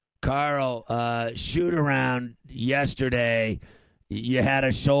Carl, shoot around yesterday. You had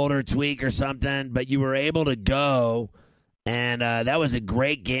a shoulder tweak or something, but you were able to go, and that was a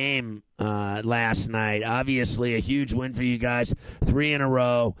great game last night. Obviously, a huge win for you guys, 3 in a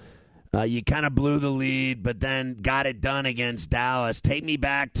row. You kind of blew the lead, but then got it done against Dallas. Take me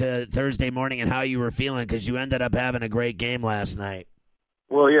back to Thursday morning and how you were feeling, because you ended up having a great game last night.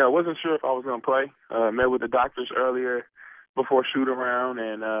 Well, yeah, I wasn't sure if I was going to play. Met with the doctors earlier before shoot around,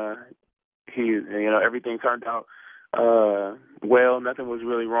 and everything turned out well. Nothing was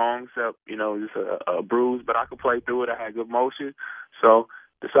really wrong except, just a bruise, but I could play through it. I had good motion, so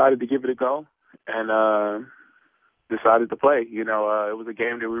decided to give it a go, and decided to play. It was a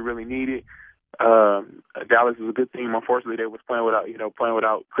game that we really needed. Dallas is a good team. Unfortunately, they was playing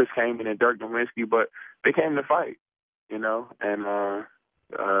without Chris Kaman and Dirk Nowitzki, but they came to fight, and it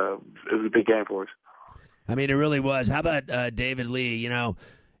was a big game for us. I mean, it really was. How about David Lee?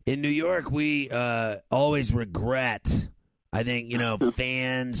 In New York, we always regret, I think,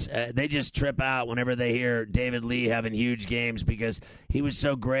 fans, they just trip out whenever they hear David Lee having huge games, because he was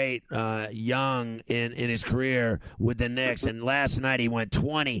so great young in his career with the Knicks. And last night he went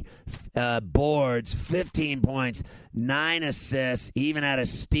 20 boards, 15 points, 9 assists, even had a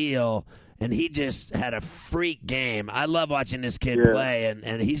steal. And he just had a freak game. I love watching this kid play,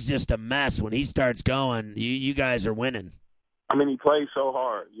 and he's just a mess. When he starts going, you guys are winning. I mean, he plays so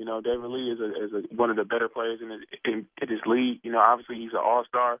hard. David Lee is one of the better players in his league. Obviously he's an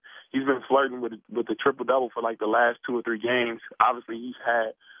all-star. He's been flirting with the triple-double for like the last 2 or 3 games. Obviously he's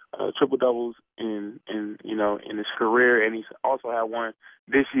had triple-doubles in his career, and he's also had one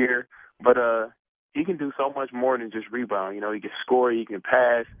this year. But he can do so much more than just rebound. He can score, he can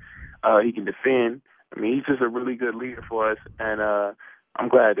pass, he can defend. I mean, he's just a really good leader for us, and I'm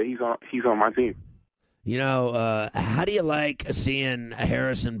glad that he's on my team. How do you like seeing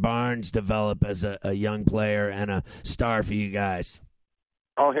Harrison Barnes develop as a young player and a star for you guys?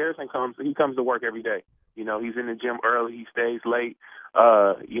 Oh, Harrison comes to work every day. He's in the gym early. He stays late.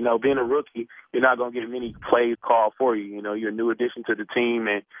 Being a rookie, you're not going to get many plays called for you. You're a new addition to the team,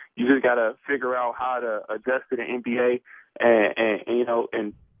 and you just got to figure out how to adjust to the NBA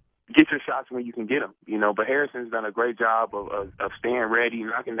and get your shots when you can get them, But Harrison's done a great job of staying ready,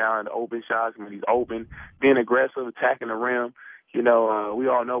 knocking down the open shots when he's open, being aggressive, attacking the rim. We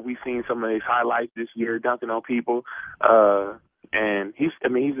all know we've seen some of his highlights this year, dunking on people. And he's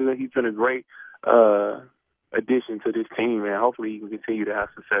been a great addition to this team, and hopefully he can continue to have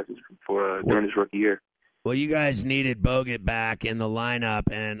successes for during his rookie year. Well, you guys needed Bogut back in the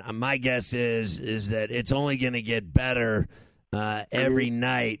lineup, and my guess is that it's only going to get better every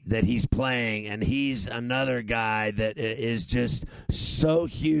night that he's playing, and he's another guy that is just so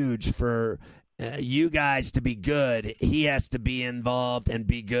huge for you guys to be good. He has to be involved and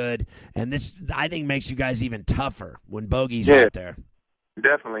be good, and this, I think, makes you guys even tougher when Bogey's out there.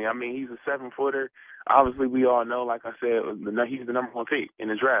 Definitely. I mean, he's a 7-footer. Obviously, we all know, like I said, he's the number 1 pick in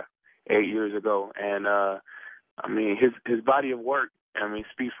the draft 8 years ago, and his body of work,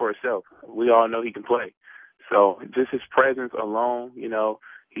 speaks for itself. We all know he can play. So just his presence alone,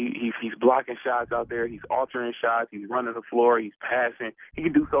 he's blocking shots out there. He's altering shots. He's running the floor. He's passing. He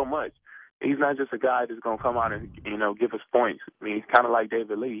can do so much. He's not just a guy that's going to come out and, give us points. I mean, he's kind of like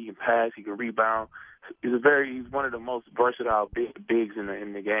David Lee. He can pass. He can rebound. He's one of the most versatile bigs in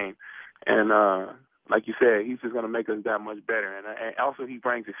the game. And like you said, he's just going to make us that much better. And also he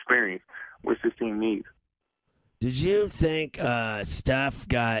brings experience, which this team needs. Did you think Steph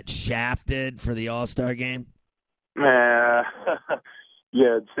got shafted for the All-Star game? Man,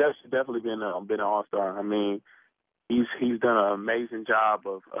 yeah, Steph's definitely been an all-star. I mean, he's done an amazing job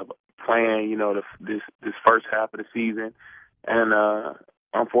of playing, this first half of the season, and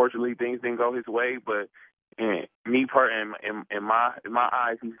unfortunately things didn't go his way. But in my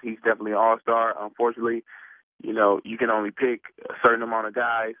eyes, he's definitely an all-star. Unfortunately, you can only pick a certain amount of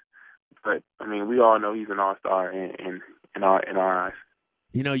guys, but I mean, we all know he's an all-star in our eyes.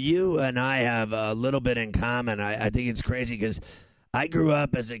 You and I have a little bit in common. I think it's crazy because I grew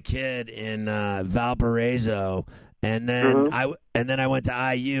up as a kid in Valparaiso, and then I went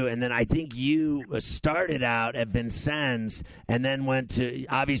to IU, and then I think you started out at Vincennes, and then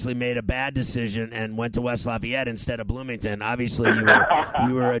obviously made a bad decision and went to West Lafayette instead of Bloomington. Obviously,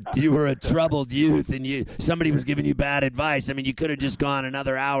 you were a troubled youth, and somebody was giving you bad advice. I mean, you could have just gone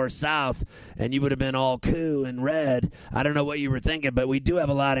another hour south, and you would have been all cool and red. I don't know what you were thinking, but we do have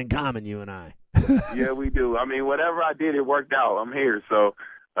a lot in common, you and I. Yeah, we do. I mean, whatever I did, it worked out. I'm here, so.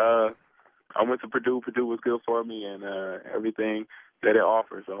 I went to Purdue. Purdue was good for me, and everything that it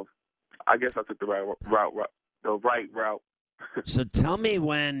offers. So I guess I took the right route. So tell me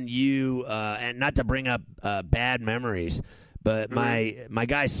when you and not to bring up bad memories, but my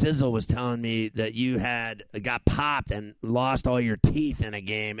guy Sizzle was telling me that you had got popped and lost all your teeth in a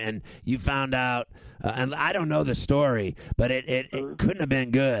game, and you found out. And I don't know the story, but it couldn't have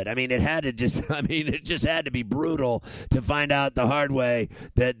been good. I mean, it had to just. I mean, it just had to be brutal to find out the hard way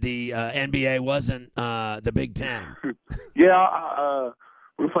that the NBA wasn't the Big Ten. Yeah,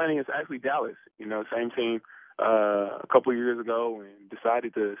 we were playing against actually Dallas. Same team. A couple of years ago, and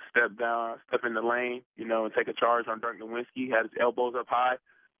decided to step in the lane, and take a charge on Dirk Nowitzki. Had his elbows up high,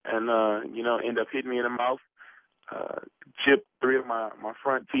 and end up hitting me in the mouth. Chipped 3 of my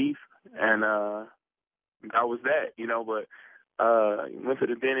front teeth, and that was that. But went to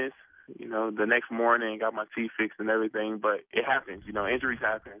the dentist. The next morning, got my teeth fixed and everything. But it happens. Injuries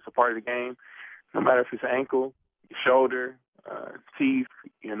happen. It's a part of the game. No matter if it's ankle, shoulder, teeth,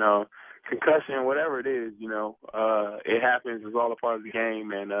 concussion, whatever it is, it happens. It's all a part of the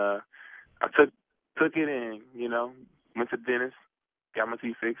game, and I took it and went to the dentist, got my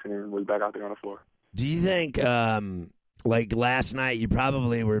teeth fixed, and was back out there on the floor. Do you think, like last night, you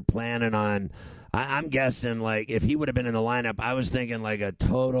probably were planning on? I'm guessing, like if he would have been in the lineup, I was thinking like a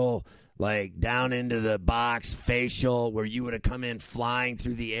total. Like down into the box facial where you would have come in flying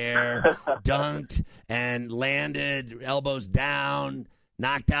through the air, dunked, and landed elbows down,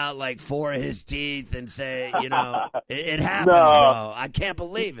 knocked out like 4 of his teeth, and say, it happens, bro. I can't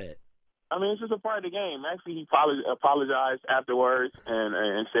believe it. I mean, it's just a part of the game. Actually, he apologized afterwards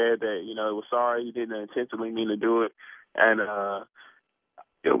and said that, he was sorry. He didn't intentionally mean to do it. And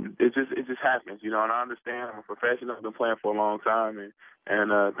it just happens, and I understand. I'm a professional. I've been playing for a long time, and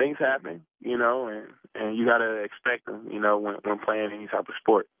things happen, and you got to expect them, when playing any type of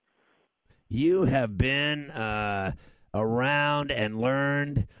sport. You have been around and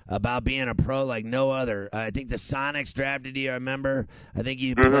learned about being a pro like no other. I think the Sonics drafted you, I remember. I think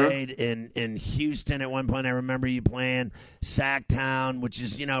you played in Houston at one point. I remember you playing Sacktown, which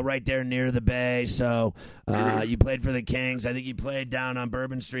is, right there near the Bay. So you played for the Kings. I think you played down on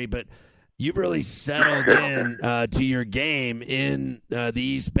Bourbon Street. But you've really settled in to your game in the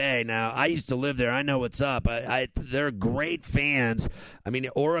East Bay. Now, I used to live there. I know what's up. They're great fans. I mean,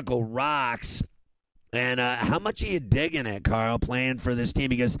 Oracle rocks. And how much are you digging it, Carl, playing for this team?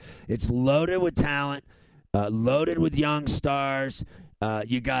 Because it's loaded with talent, loaded with young stars.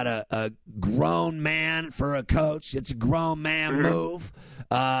 You got a grown man for a coach. It's a grown man move.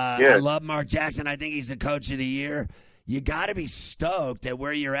 I love Mark Jackson. I think he's the coach of the year. You got to be stoked at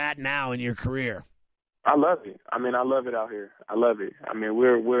where you're at now in your career. I love it. I mean, I love it out here. I love it. I mean,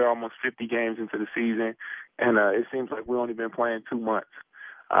 we're almost 50 games into the season, and it seems like we've only been playing 2 months.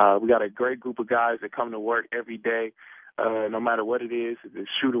 We got a great group of guys that come to work every day, no matter what it is, if it's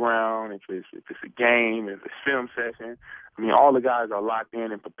shoot around, if it's a game, if it's film session. I mean, all the guys are locked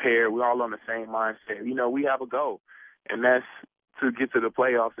in and prepared. We're all on the same mindset. We have a goal, and that's to get to the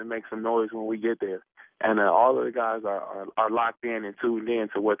playoffs and make some noise when we get there. And all of the guys are locked in and tuned in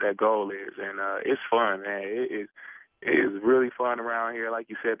to what that goal is. And it's fun, man. It is really fun around here. Like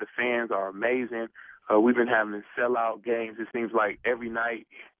you said, the fans are amazing. We've been having sellout games, it seems like, every night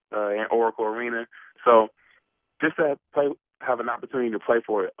in Oracle Arena. So just to have an opportunity to play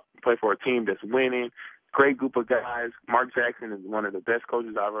for a team that's winning, great group of guys. Mark Jackson is one of the best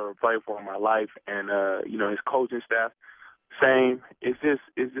coaches I've ever played for in my life. And, his coaching staff, same. It's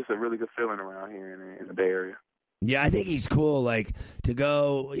just a really good feeling around here in the Bay Area. Yeah, I think he's cool. Like, to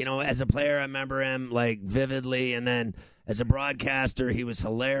go, as a player, I remember him, like, vividly. And then as a broadcaster, he was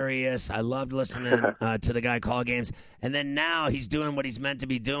hilarious. I loved listening to the guy call games. And then now he's doing what he's meant to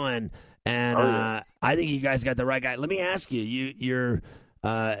be doing. And I think you guys got the right guy. Let me ask you, you're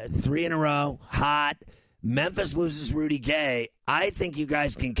 3 in a row, hot. Memphis loses Rudy Gay. I think you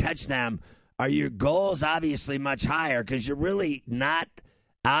guys can catch them. Are your goals obviously much higher? Because you're really not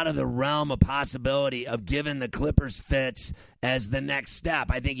out of the realm of possibility of giving the Clippers fits as the next step.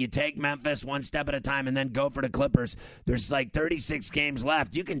 I think you take Memphis one step at a time and then go for the Clippers. There's like 36 games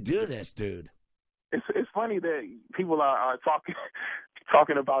left. You can do this, dude. It's funny that people are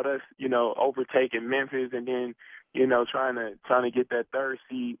talking about us, overtaking Memphis and then, trying to get that 3rd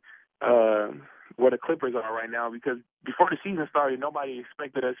seed where the Clippers are right now, because before the season started, nobody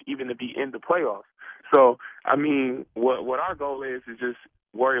expected us even to be in the playoffs. So, I mean, what our goal is just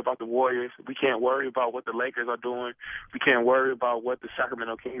worry about the Warriors. We can't worry about what the Lakers are doing. We can't worry about what the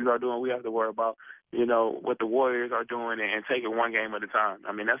Sacramento Kings are doing. We have to worry about, what the Warriors are doing and take it one game at a time.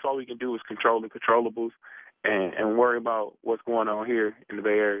 I mean, that's all we can do is control the controllables and worry about what's going on here in the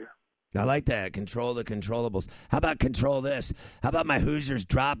Bay Area. I like that. Control the controllables. How about control this? How about my Hoosiers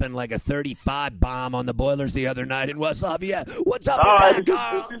dropping like a 35 bomb on the Boilers the other night in West Lafayette? What's up with that,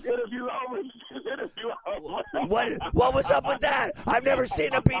 Carl? What was up with that? I've never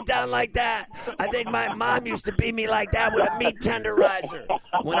seen a beatdown like that. I think my mom used to beat me like that with a meat tenderizer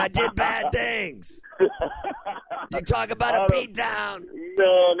when I did bad things. You talk about a beatdown.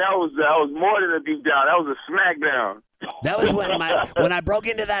 Man, that was more than a beatdown. That was a smackdown. That was when I broke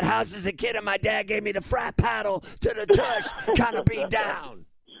into that house as a kid and my dad gave me the frat paddle to the tush, kind of beat down.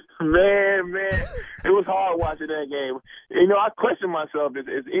 Man, it was hard watching that game. You know, I question myself,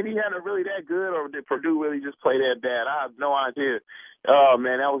 is Indiana really that good, or did Purdue really just play that bad? I have no idea. Oh,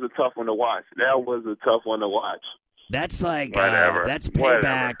 man, that was a tough one to watch. That's like that's payback.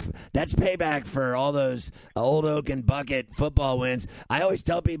 Whatever. That's payback for all those Old Oak and Bucket football wins. I always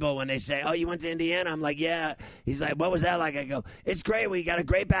tell people when they say, "Oh, you went to Indiana," I'm like, "Yeah." He's like, "What was that like?" I go, "It's great. We got a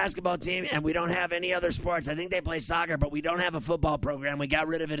great basketball team, and we don't have any other sports. I think they play soccer, but we don't have a football program. We got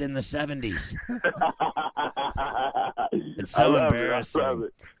rid of it in the '70s." It's so embarrassing.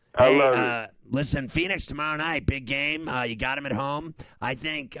 I love it. Listen, Phoenix tomorrow night, big game. You got them at home. I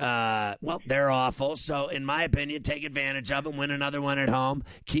think, they're awful. So, in my opinion, take advantage of them, win another one at home,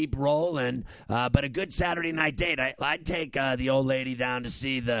 keep rolling. But a good Saturday night date. I'd take the old lady down to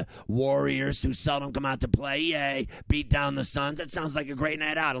see the Warriors, who seldom come out to play. Yay, beat down the Suns. That sounds like a great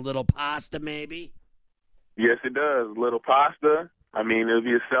night out. A little pasta, maybe? Yes, it does. A little pasta. I mean, it'll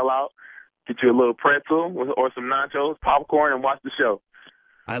be a sellout. Get you a little pretzel or some nachos, popcorn, and watch the show.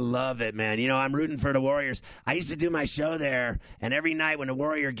 I love it, man. You know, I'm rooting for the Warriors. I used to do my show there, and every night when the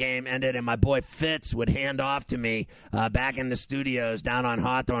Warrior game ended and my boy Fitz would hand off to me back in the studios down on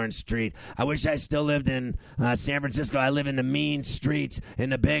Hawthorne Street. I wish I still lived in San Francisco. I live in the mean streets in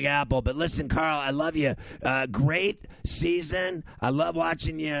the Big Apple. But listen, Carl, I love you. Great season. I love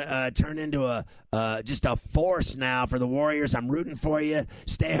watching you turn into just a force now for the Warriors. I'm rooting for you.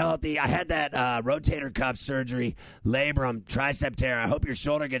 Stay healthy. I had that rotator cuff surgery, labrum, tricep tear. I hope your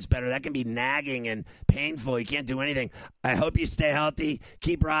shoulder gets better. That can be nagging and painful. You can't do anything. I hope you stay healthy.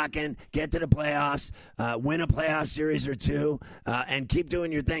 Keep rocking. Get to the playoffs. Win a playoff series or two. And keep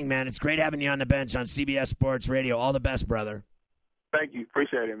doing your thing, man. It's great having you on the bench on CBS Sports Radio. All the best, brother. Thank you.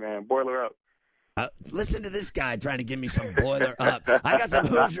 Appreciate it, man. Boiler up. Listen to this guy trying to give me some boiler up. I got some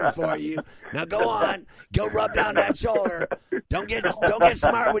Hoosier for you. Now go on, go rub down that shoulder. Don't get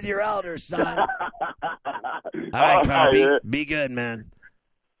smart with your elders, son. All right, Carl, be good, man.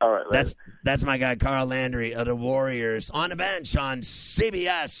 All right, later. That's my guy Carl Landry of the Warriors on the bench on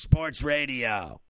CBS Sports Radio.